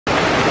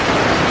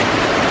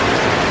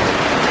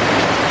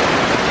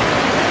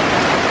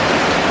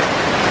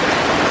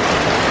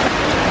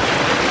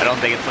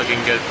think it's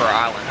looking good for our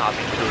island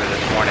hopping tour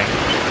this morning.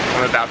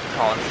 I'm about to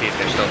call and see if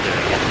they're still doing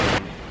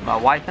it. My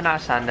wife and I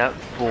signed up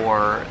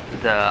for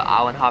the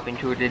island hopping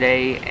tour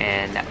today,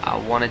 and I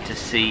wanted to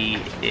see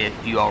if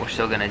you all were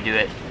still gonna do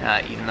it,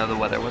 even though the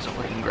weather wasn't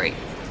looking great.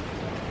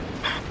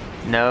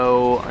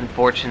 No,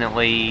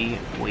 unfortunately,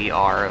 we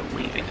are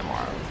leaving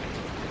tomorrow.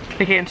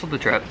 They canceled the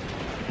trip.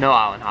 No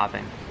island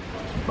hopping.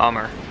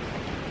 Bummer.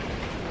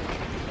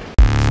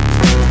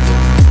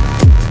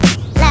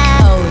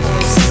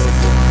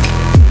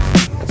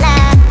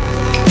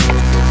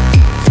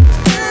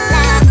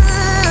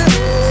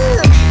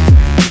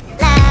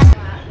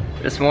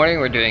 This morning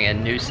we're doing a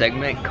new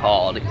segment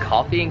called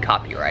Coffee and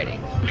Copywriting.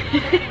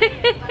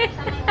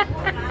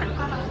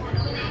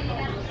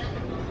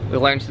 We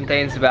learned some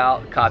things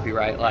about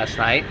copyright last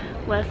night.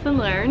 Lesson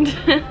learned.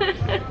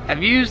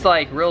 Have you used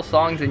like real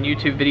songs in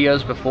YouTube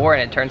videos before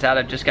and it turns out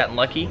I've just gotten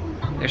lucky?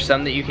 There's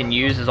some that you can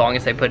use as long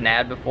as they put an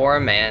ad before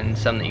them and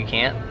some that you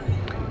can't.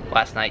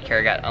 Last night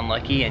Kara got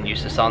unlucky and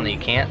used a song that you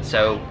can't,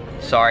 so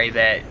sorry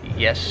that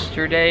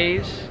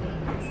yesterday's,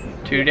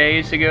 2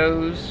 days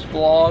ago's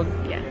vlog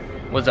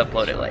was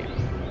uploaded late.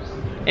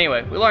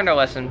 Anyway, we learned our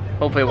lesson.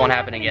 Hopefully it won't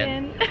happen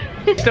again.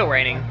 It's still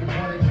raining,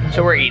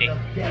 so we're eating.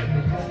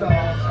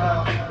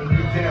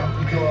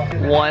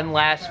 One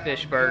last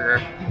fish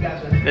burger.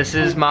 This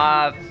is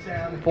my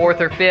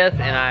 4th or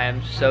 5th, and I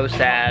am so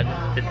sad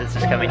that this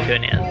is coming to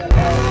an end.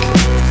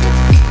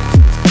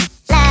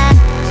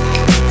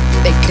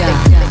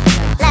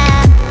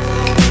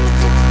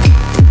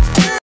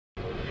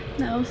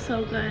 That was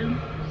so good.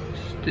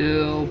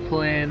 Still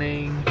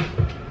planning.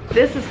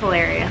 This is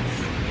hilarious.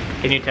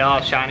 Can you tell how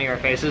shiny our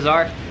faces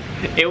are?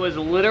 It was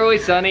literally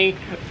sunny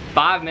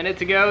 5 minutes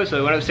ago, so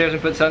we went upstairs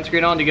and put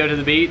sunscreen on to go to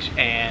the beach,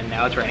 and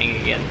now it's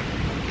raining again.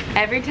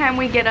 Every time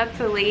we get up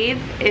to leave,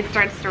 it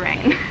starts to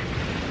rain.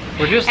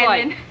 We're just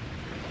like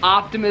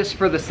optimists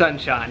for the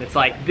sunshine. It's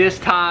like this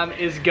time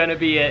is gonna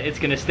be it. It's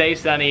gonna stay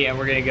sunny and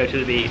we're gonna go to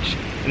the beach.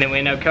 And then we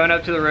end up coming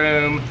up to the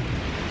room,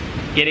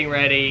 getting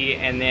ready,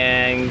 and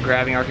then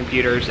grabbing our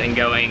computers and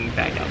going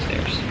back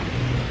downstairs.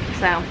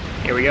 So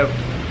here we go.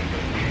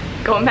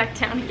 Going back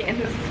down again.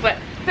 This is what,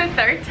 the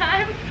 3rd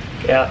time?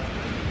 Yeah.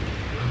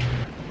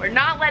 We're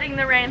not letting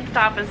the rain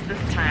stop us this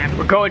time.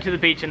 We're going to the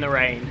beach in the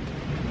rain.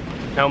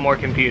 No more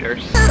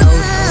computers.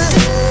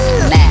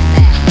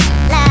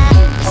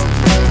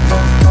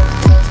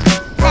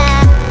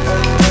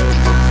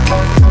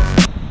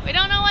 We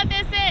don't know what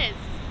this is.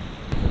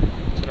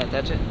 Should I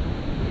touch it?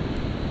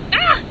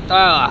 Ah!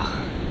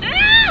 Ah!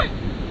 Ah!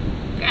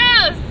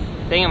 Gross!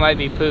 I think it might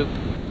be poop.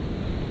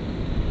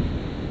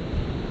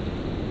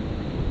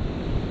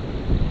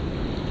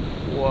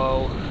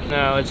 Whoa.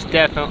 No, it's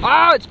definitely.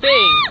 Oh, it's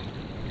peeing!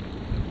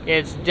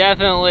 It's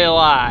definitely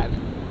alive.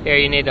 Here,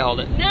 you need to hold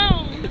it.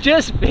 No!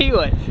 Just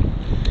feel it.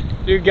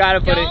 You gotta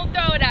put it. Don't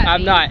throw it at me.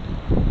 I'm not.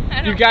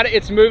 You gotta.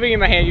 It's moving in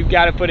my hand. You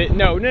gotta put it.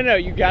 No, no, no.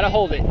 You gotta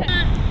hold it.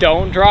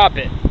 Don't drop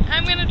it.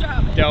 I'm gonna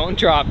drop it. Don't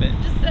drop it.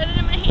 Just set it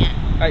in my hand.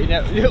 All right,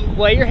 now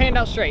lay your hand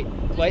out straight.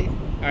 Lay.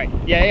 All right.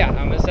 Yeah, yeah.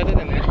 I'm gonna set it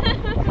in there.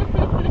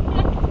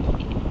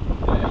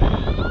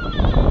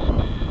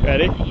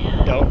 Ready?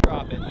 Yeah. Don't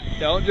drop it.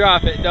 Don't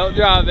drop it. Don't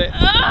drop it.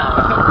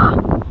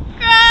 Oh,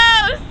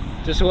 gross!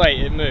 Just wait.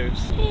 It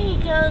moves. Here you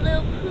go,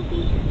 little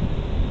poopy.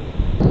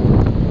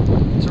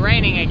 It's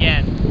raining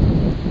again.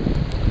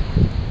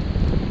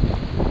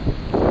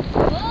 A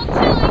little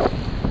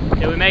chilly.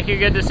 Did we make a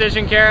good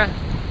decision, Kara?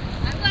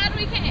 I'm glad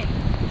we came.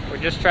 We're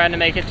just trying to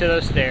make it to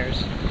those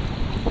stairs.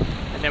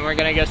 And then we're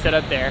gonna go sit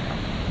up there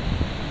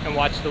and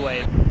watch the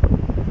wave.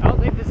 I don't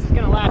think this is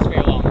gonna last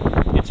very long.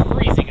 It's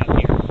freezing up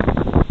here.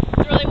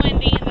 It's really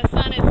windy and the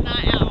sun is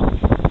not out.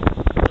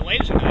 The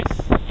waves are nice.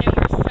 And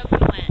we're soaking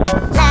wet.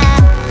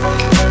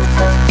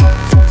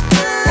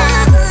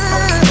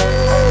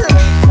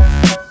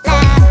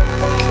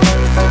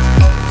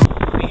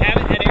 We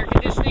haven't had air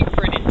conditioning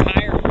for an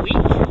entire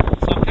week,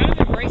 so I'm kind of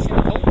embracing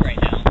the cold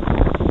right now.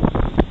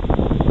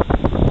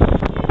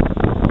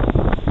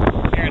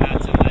 Kara, not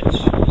so much.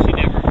 She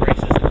never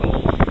embraces the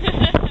cold.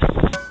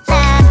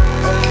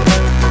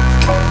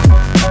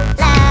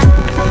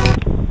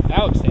 That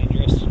looks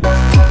dangerous.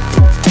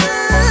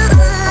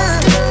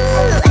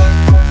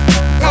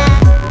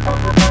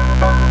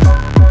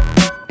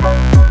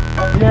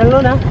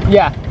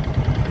 Yeah.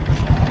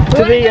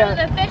 To the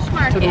fish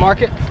market. to the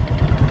market.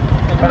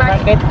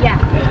 Market?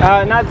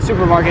 Yeah. Not the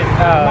supermarket.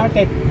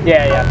 Market.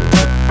 Yeah, yeah.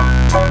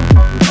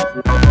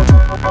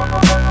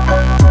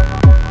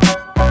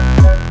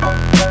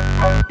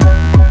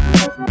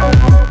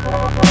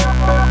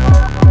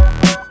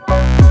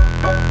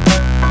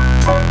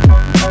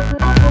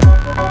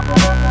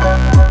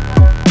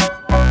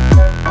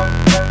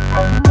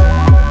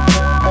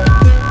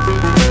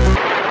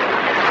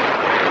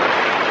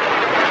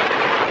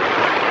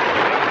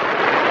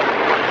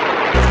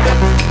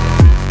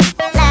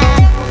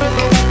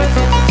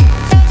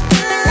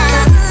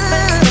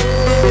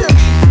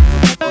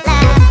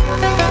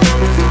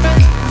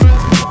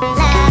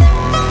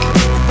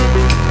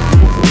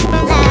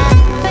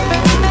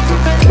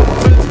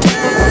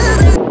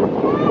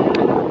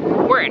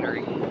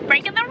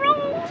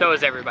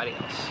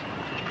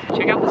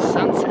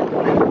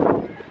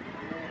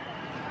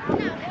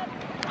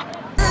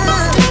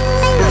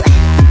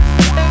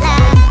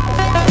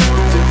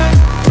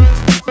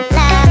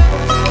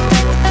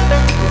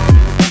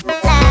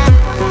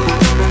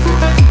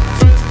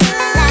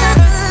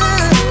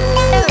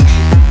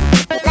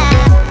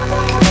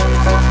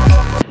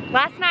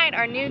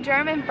 new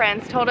German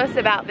friends told us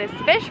about this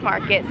fish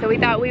market, so we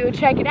thought we would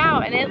check it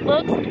out, and it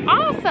looks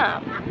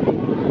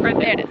awesome. Right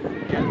There it is.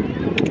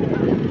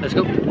 Let's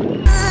go.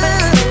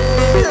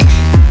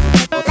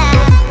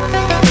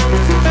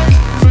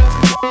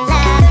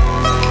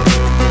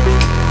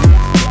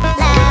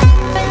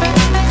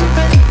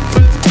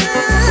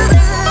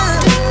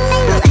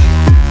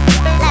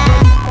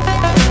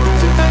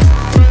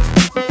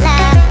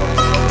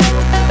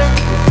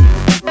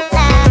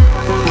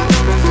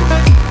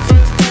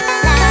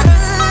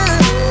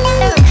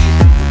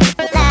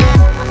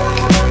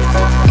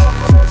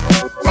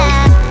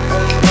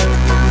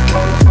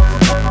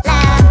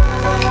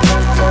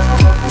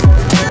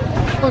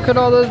 Look at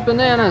all those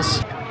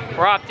bananas.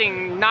 We're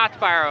opting not to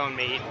buy our own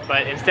meat,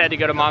 but instead to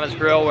go to Mama's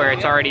Grill where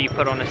it's already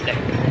put on a stick.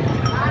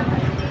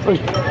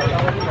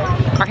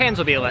 Our hands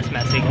will be less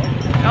messy.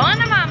 Going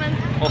to Mama's.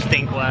 We'll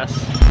stink less.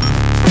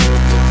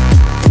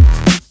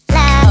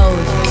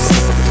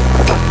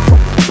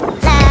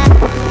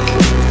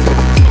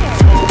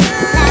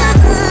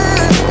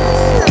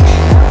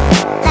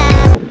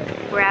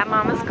 We're at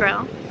Mama's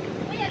Grill.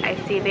 I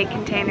see big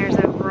containers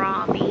of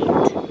raw meat.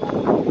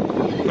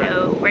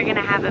 So we're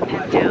gonna have a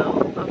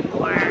Pepto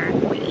before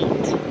we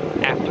eat.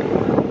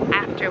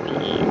 After we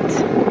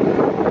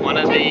eat. One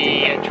of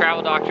the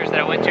travel doctors that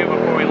I went to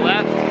before we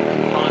left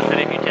told us that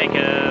if you take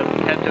a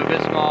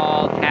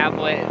Pepto-Bismol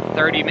tablet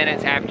 30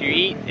 minutes after you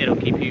eat, it'll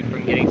keep you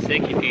from getting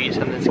sick if you eat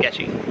something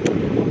sketcy.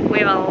 We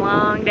have a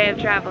long day of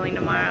traveling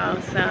tomorrow,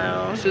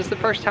 so This is the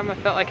first time I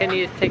felt like I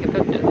needed to take a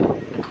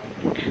Pepto.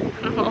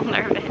 I'm a little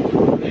nervous.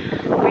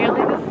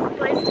 Apparently this is the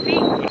place to be.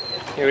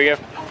 Here we go.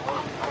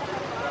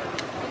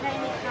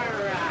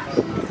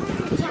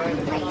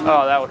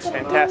 Oh, that looks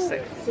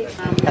fantastic.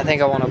 I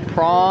think I want a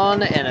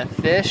prawn and a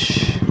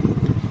fish.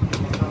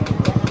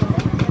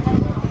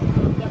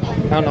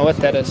 I don't know what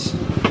that is.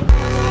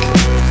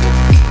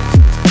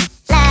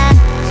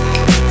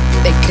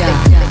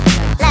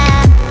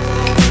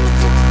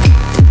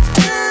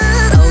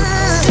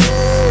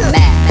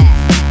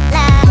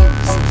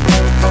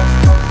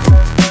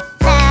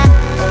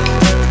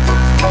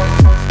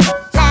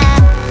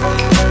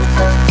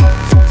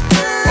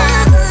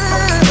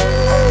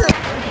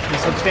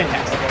 This looks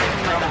fantastic.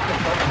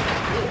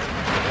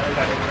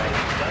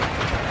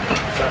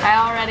 I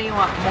already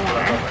want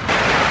more.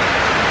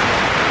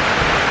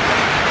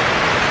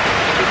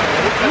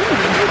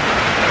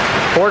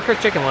 Pork or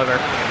chicken liver?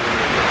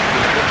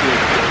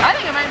 I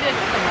think it might be a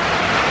chicken liver.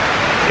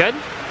 Good?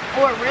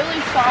 Or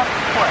really soft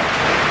pork.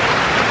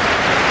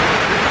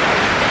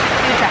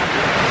 Good job.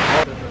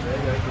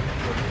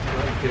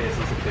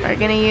 We're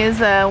gonna use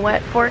a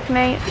wet fork,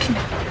 Nate.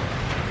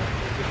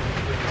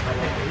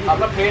 I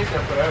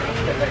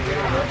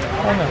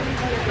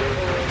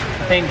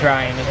think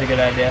drying is a good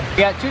idea.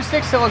 We got two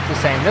sticks that look the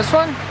same. This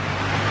one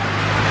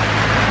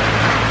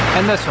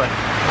and this one.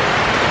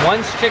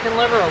 One's chicken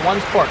liver or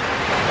one's pork.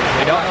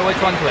 We don't know which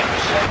one's which.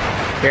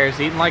 Bear's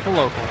eating like a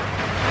local.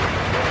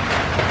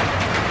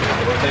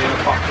 This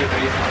is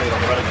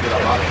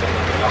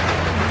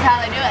how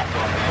they do it.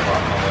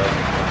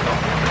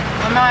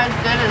 I'm not as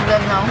good as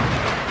them though.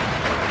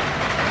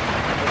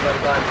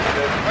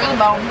 Where's the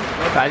bone?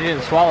 I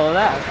didn't swallow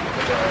that.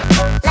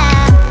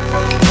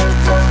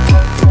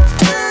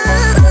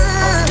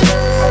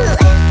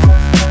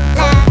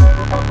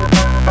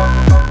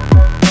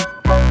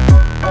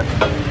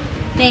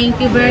 Thank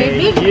you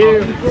very much. Thank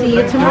you. See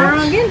you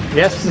tomorrow again.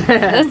 Yes.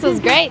 This was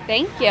great,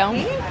 thank you.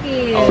 Thank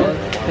you.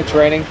 It's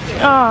raining.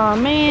 Oh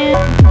man.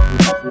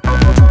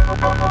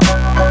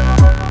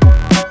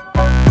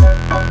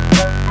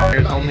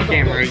 Here's on the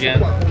camera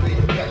again.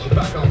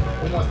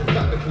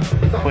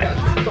 Quit.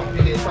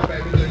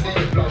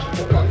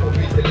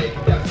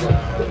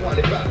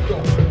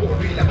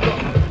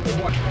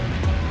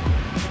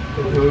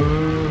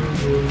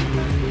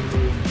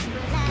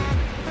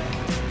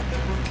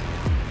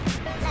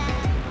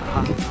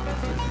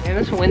 And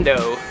this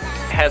window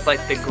has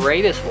like the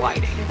greatest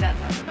lighting. It does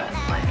have the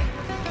best lighting.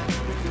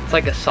 It's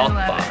like a salt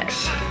love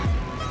box.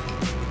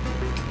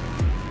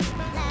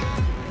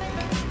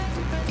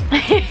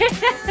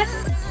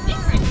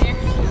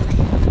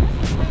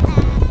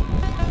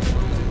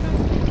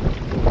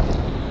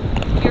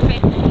 Your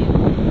face.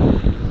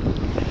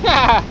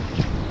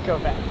 Go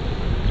back.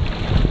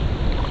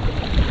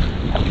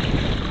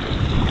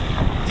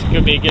 It's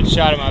gonna be a good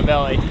shot of my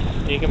belly.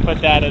 You can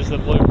put that as the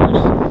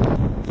bloopers.